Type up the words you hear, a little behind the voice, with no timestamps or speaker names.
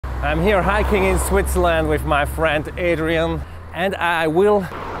I'm here hiking in Switzerland with my friend Adrian, and I will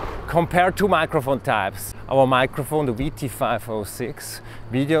compare two microphone types. Our microphone, the VT506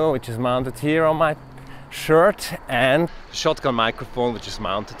 VIDEO, which is mounted here on my shirt, and the shotgun microphone, which is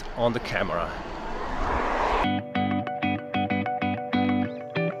mounted on the camera.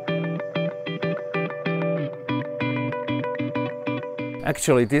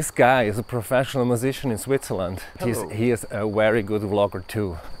 Actually, this guy is a professional musician in Switzerland. He is a very good vlogger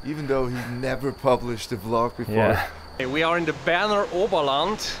too. Even though he never published a vlog before. Yeah. We are in the Berner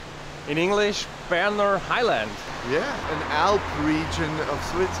Oberland, in English, Berner Highland. Yeah, an Alp region of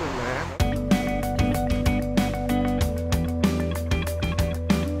Switzerland.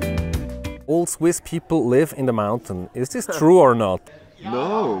 All Swiss people live in the mountain. Is this true or not?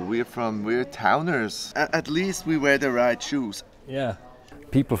 No, we're towners. At least we wear the right shoes. Yeah.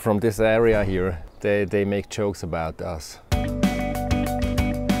 People from this area here, they make jokes about us.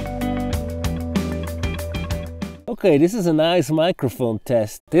 Okay, this is a nice microphone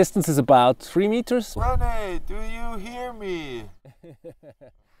test. Distance is about 3 meters. Rene, do you hear me?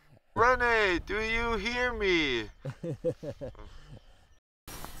 Rene, do you hear me?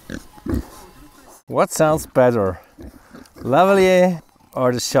 What sounds better, Lavalier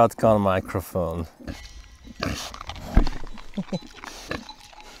or the shotgun microphone?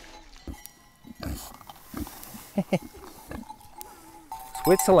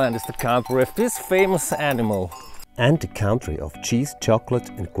 Switzerland is the country with this famous animal. And the country of cheese, chocolate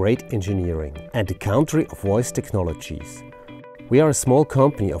and great engineering. And the country of voice technologies. We are a small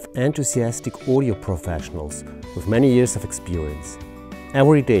company of enthusiastic audio professionals with many years of experience.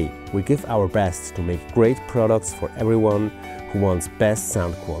 Every day we give our best to make great products for everyone who wants best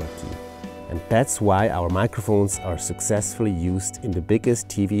sound quality. And that's why our microphones are successfully used in the biggest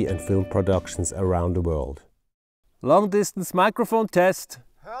TV and film productions around the world. Long distance microphone test.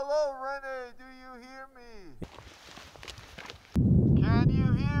 Hello Rene, do you hear me? Can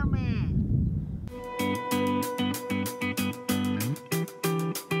you hear me?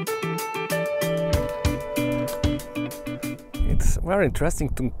 It's very interesting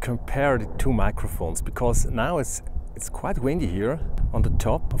to compare the two microphones, because now it's quite windy here on the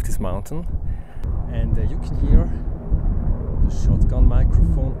top of this mountain, and you can hear the shotgun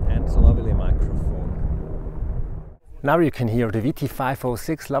microphone and the Lavalier microphone. Now you can hear the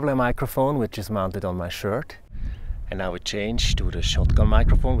VT506 Lavalier microphone, which is mounted on my shirt, and now we change to the shotgun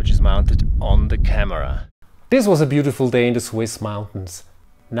microphone, which is mounted on the camera. This was a beautiful day in the Swiss mountains.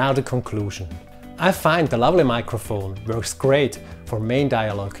 Now the conclusion. I find the Lavalier microphone works great for main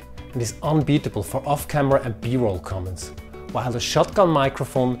dialogue and is unbeatable for off-camera and B-roll comments, while the shotgun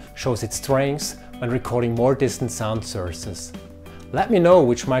microphone shows its strengths when recording more distant sound sources. Let me know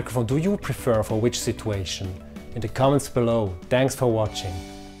which microphone do you prefer for which situation in the comments below. Thanks for watching.